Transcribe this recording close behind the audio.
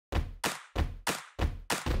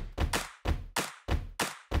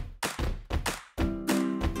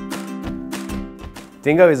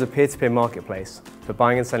Dingo is a peer-to-peer marketplace for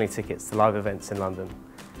buying and selling tickets to live events in London.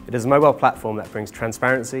 It is a mobile platform that brings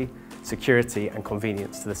transparency, security and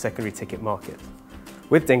convenience to the secondary ticket market.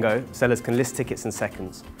 With Dingo, sellers can list tickets in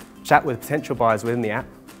seconds, chat with potential buyers within the app,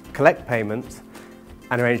 collect payment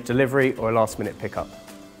and arrange delivery or a last-minute pickup.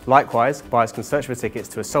 Likewise, buyers can search for tickets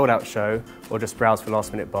to a sold-out show or just browse for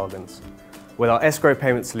last-minute bargains. With our escrow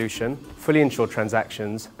payment solution, fully insured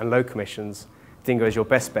transactions and low commissions, Dingo is your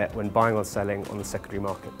best bet when buying or selling on the secondary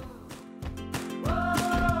market.